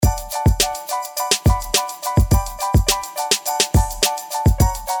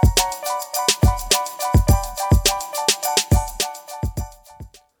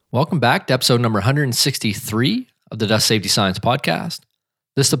Welcome back to episode number 163 of the Dust Safety Science Podcast.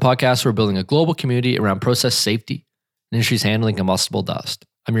 This is the podcast where we're building a global community around process safety and industries handling combustible dust.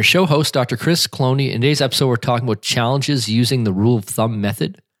 I'm your show host, Dr. Chris Cloney. In today's episode, we're talking about challenges using the rule of thumb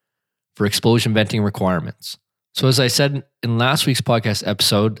method for explosion venting requirements. So as I said in last week's podcast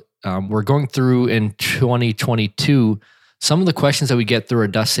episode, we're going through in 2022 some of the questions that we get through our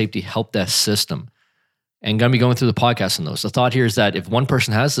dust safety help desk system. And going to be going through the podcast on those. The thought here is that if one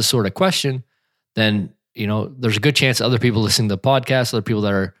person has this sort of question, then there's a good chance other people listening to the podcast, other people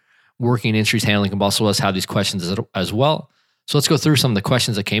that are working in industries handling combustible dust have these questions as well. So let's go through some of the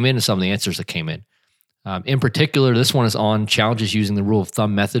questions that came in and some of the answers that came in. In particular, this one is on challenges using the rule of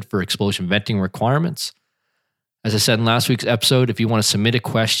thumb method for explosion venting requirements. As I said in last week's episode, if you want to submit a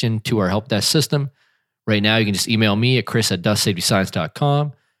question to our help desk system, right now you can just email me at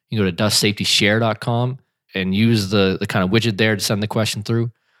chris@dustsafetyscience.com. You can go to dustsafetyshare.com and use the kind of widget there to send the question through.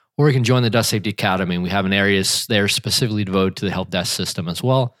 Or you can join the Dust Safety Academy, and we have an area there specifically devoted to the help desk system as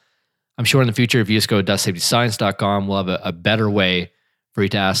well. I'm sure in the future, if you just go to dustsafetyscience.com, we'll have a better way for you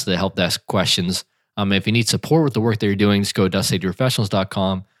to ask the help desk questions. If you need support with the work that you're doing, just go to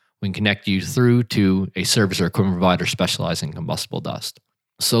dustsafetyprofessionals.com. We can connect you through to a service or equipment provider specializing in combustible dust.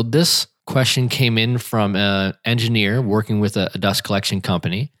 So this question came in from an engineer working with a dust collection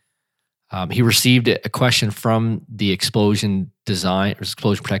company. He received a question from the explosion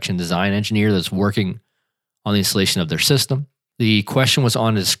protection design engineer that's working on the installation of their system. The question was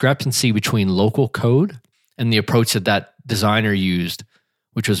on a discrepancy between local code and the approach that designer used,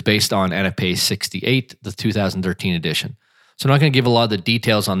 which was based on NFPA 68, the 2013 edition. So I'm not going to give a lot of the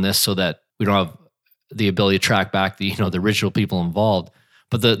details on this so that we don't have the ability to track back the original people involved.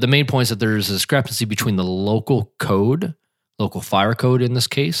 But the main point is that there's a discrepancy between the local code, local fire code in this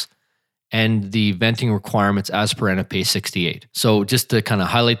case, and the venting requirements as per NFPA 68. So just to kind of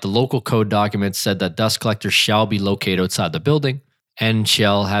highlight, the local code document said that dust collectors shall be located outside the building and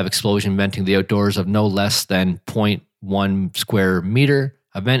shall have explosion venting the outdoors of no less than 0.1 square meter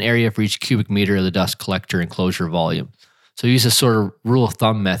event area for each cubic meter of the dust collector enclosure volume. So use a sort of rule of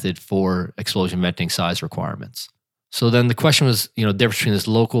thumb method for explosion venting size requirements. So then the question was, the difference between this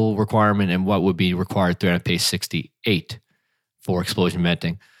local requirement and what would be required through NFPA 68 for explosion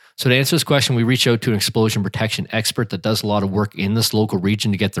venting. So to answer this question, we reached out to an explosion protection expert that does a lot of work in this local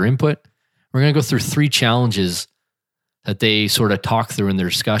region to get their input. We're going to go through 3 challenges that they sort of talk through in their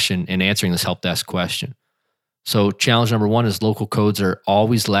discussion in answering this help desk question. So challenge number 1 is local codes are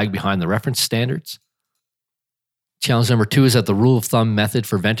always lag behind the reference standards. Challenge number 2 is that the rule of thumb method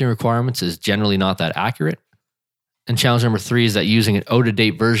for venting requirements is generally not that accurate. And challenge number 3 is that using an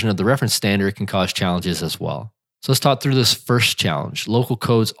out-of-date version of the reference standard can cause challenges as well. So let's talk through this first challenge. Local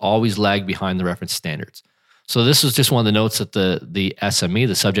codes always lag behind the reference standards. So this was just one of the notes that the SME,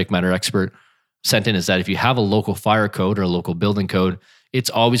 the subject matter expert, sent in, is that if you have a local fire code or a local building code, it's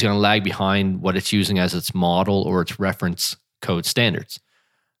always going to lag behind what it's using as its model or its reference code standards.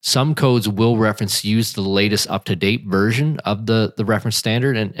 Some codes will use the latest up-to-date version of the reference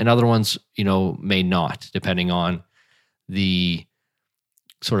standard, and other ones, may not, depending on the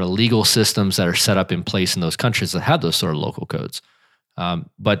sort of legal systems that are set up in place in those countries that have those sort of local codes.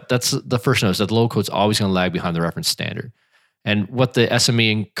 But that's the first note, is that the local code's always going to lag behind the reference standard. And what the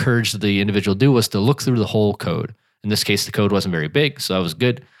SME encouraged the individual to do was to look through the whole code. In this case, the code wasn't very big, so that was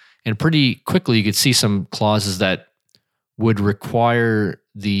good. And pretty quickly, you could see some clauses that would require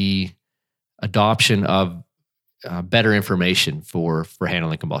the adoption of better information for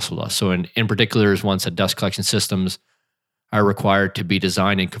handling combustible dust. So in particular, there's one that dust collection systems are required to be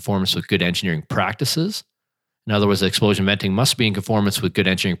designed in conformance with good engineering practices. In other words, the explosion venting must be in conformance with good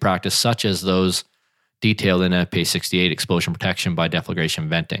engineering practice, such as those detailed in NFPA 68, explosion protection by deflagration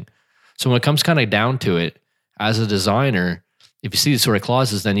venting. So when it comes kind of down to it, as a designer, if you see these sort of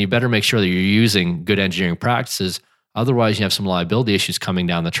clauses, then you better make sure that you're using good engineering practices. Otherwise, you have some liability issues coming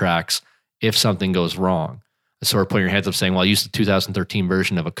down the tracks if something goes wrong. Sort of putting your hands up saying, well, I used the 2013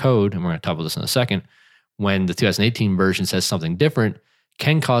 version of a code, and we're going to talk about this in a second, when the 2018 version says something different,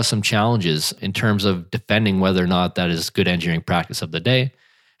 can cause some challenges in terms of defending whether or not that is good engineering practice of the day,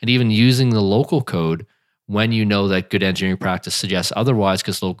 and even using the local code when you know that good engineering practice suggests otherwise,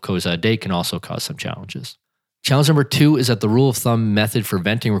 because local codes out of date can also cause some challenges. Challenge number 2 is that the rule of thumb method for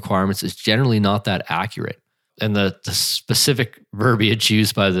venting requirements is generally not that accurate. And the specific verbiage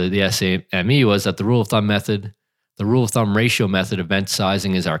used by the SME was that the rule of thumb ratio method of vent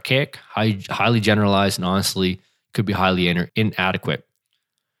sizing is archaic, highly generalized, and honestly could be highly inadequate.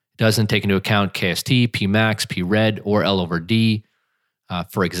 It doesn't take into account KST, Pmax, Pred, or L/D.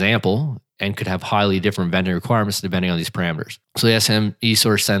 For example, and could have highly different venting requirements depending on these parameters. So the SME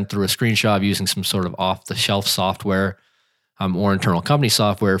sort of sent through a screenshot of using some sort of off-the-shelf software or internal company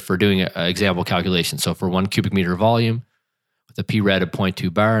software for doing an example calculation. So for 1 cubic meter volume with a P-red of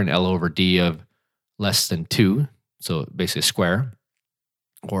 0.2 bar and L over D of less than 2, so basically a square,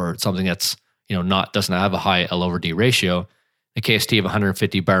 or something that's doesn't have a high L over D ratio, a KST of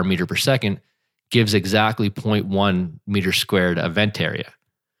 150 bar meter per second gives exactly 0.1 meter squared of vent area.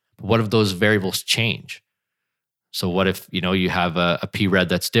 But what if those variables change? So what if you have a P-red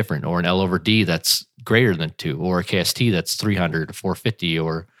that's different, or an L over D that's greater than 2, or a KST that's 300, 450,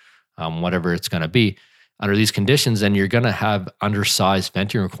 or whatever it's going to be? Under these conditions, then you're going to have undersized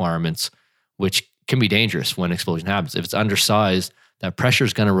venting requirements, which can be dangerous when explosion happens. If it's undersized, that pressure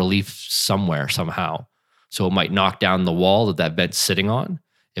is going to relieve somewhere, somehow. So it might knock down the wall that vent's sitting on.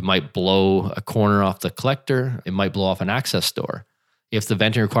 It might blow a corner off the collector. It might blow off an access door. If the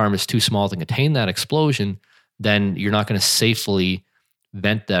venting requirement is too small to contain that explosion, then you're not going to safely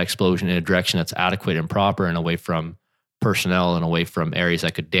vent that explosion in a direction that's adequate and proper and away from personnel and away from areas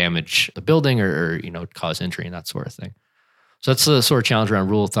that could damage the building or cause injury and that sort of thing. So that's the sort of challenge around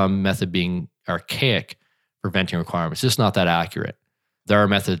rule of thumb method being archaic for venting requirements. It's just not that accurate. There are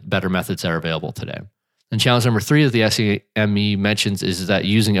better methods that are available today. And challenge number 3 that the SME mentions is that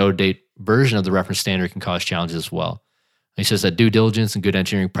using out-of-date version of the reference standard can cause challenges as well. He says that due diligence and good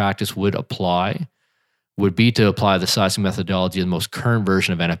engineering practice would be to apply the sizing methodology of the most current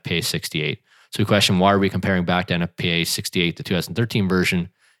version of NFPA 68. So we question, why are we comparing back to NFPA 68, the 2013 version,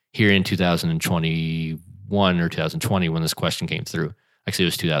 here in 2021 or 2020 when this question came through? Actually, it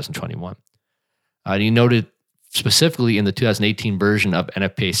was 2021. He noted specifically in the 2018 version of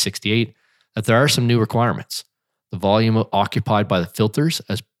NFPA 68 that there are some new requirements. The volume occupied by the filters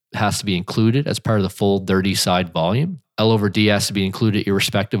has to be included as part of the full dirty side volume. L over D has to be included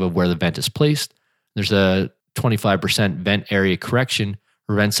irrespective of where the vent is placed. There's a 25% vent area correction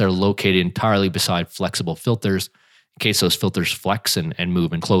for vents that are located entirely beside flexible filters in case those filters flex and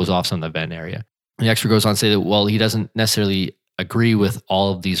move and close off some of the vent area. The expert goes on to say that, well, he doesn't necessarily agree with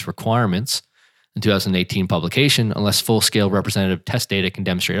all of these requirements in 2018 publication unless full-scale representative test data can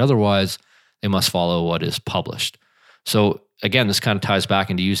demonstrate otherwise. They must follow what is published. So again, this kind of ties back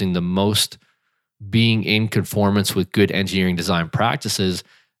into using the most being in conformance with good engineering design practices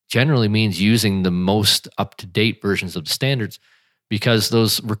generally means using the most up-to-date versions of the standards because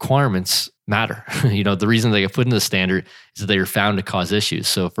those requirements matter. The reason they get put in the standard is that they are found to cause issues.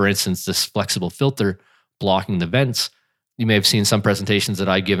 So for instance, this flexible filter blocking the vents, you may have seen some presentations that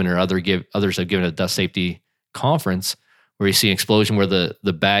I've given or others have given at a dust safety conference where you see an explosion where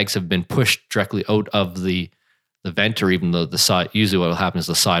the bags have been pushed directly out of the vent or even the side. Usually what will happen is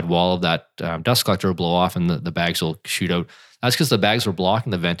the side wall of that dust collector will blow off and the bags will shoot out. That's because the bags were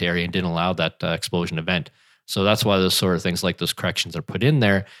blocking the vent area and didn't allow that explosion to vent. So that's why those sort of things like those corrections are put in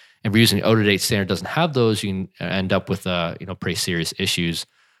there. And if you're using an out-of-date standard doesn't have those, you can end up with pretty serious issues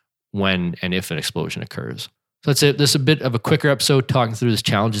when and if an explosion occurs. So that's it. This is a bit of a quicker episode talking through the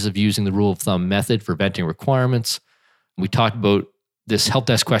challenges of using the rule of thumb method for venting requirements. We talked about this help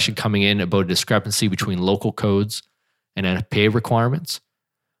desk question coming in about a discrepancy between local codes and NFPA requirements.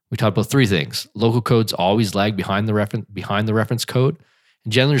 We talked about 3 things. Local codes always lag behind the reference code.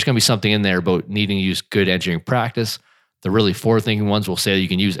 And generally, there's going to be something in there about needing to use good engineering practice. The really forward-thinking ones will say that you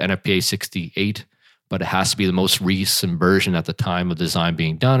can use NFPA 68, but it has to be the most recent version at the time of design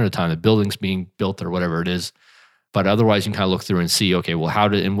being done or the time the building's being built or whatever it is. But otherwise, you can kind of look through and see, okay,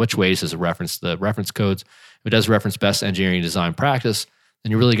 well, in which ways does it reference the reference codes? If it does reference best engineering design practice,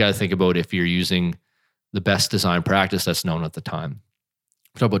 then you really got to think about if you're using the best design practice that's known at the time.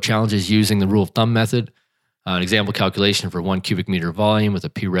 We talk about challenges using the rule of thumb method. An example calculation for 1 cubic meter volume with a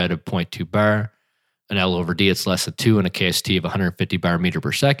P-red of 0.2 bar, an L over D it's less than 2, and a KST of 150 bar meter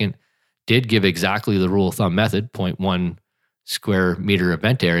per second did give exactly the rule of thumb method, 0.1 square meter of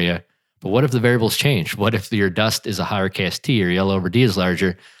vent area. But what if the variables change? What if your dust is a higher KST or your L over D is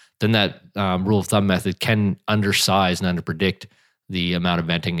larger? Then that rule of thumb method can undersize and underpredict the amount of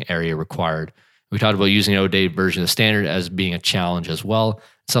venting area required. We talked about using an out-of-date version of the standard as being a challenge as well.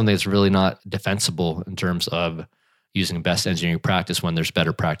 Something that's really not defensible in terms of using best engineering practice when there's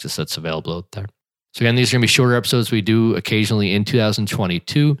better practice that's available out there. So again, these are going to be shorter episodes we do occasionally in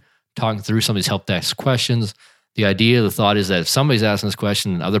 2022, talking through some of these help desk questions. The thought is that if somebody's asking this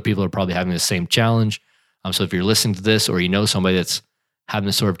question, then other people are probably having the same challenge. So if you're listening to this or you know somebody that's having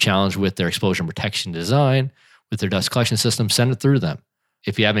this sort of challenge with their explosion protection design, with their dust collection system, send it through them.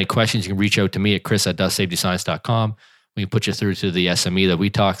 If you have any questions, you can reach out to me at chris@dustsafetyscience.com. We can put you through to the SME that we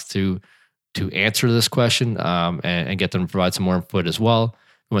talked to answer this question and get them to provide some more input as well.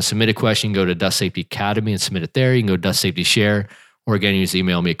 you want to submit a question, go to Dust Safety Academy and submit it there. You can go to Dust Safety Share, or again, you just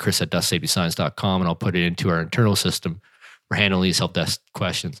email me at chris@dustsafetyscience.com and I'll put it into our internal system for handling these help desk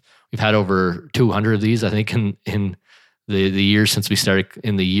questions. We've had over 200 of these, I think, in the years since we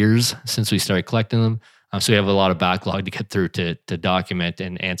started collecting them. So we have a lot of backlog to get through to document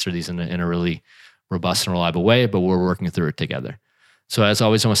and answer these in a really robust and reliable way, but we're working through it together. So as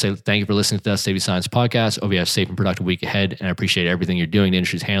always, I want to say thank you for listening to the Dust Safety Science Podcast. Hope you have a safe and productive week ahead, and I appreciate everything you're doing. The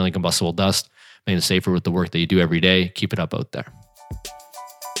industry's handling combustible dust, making it safer with the work that you do every day. Keep it up out there.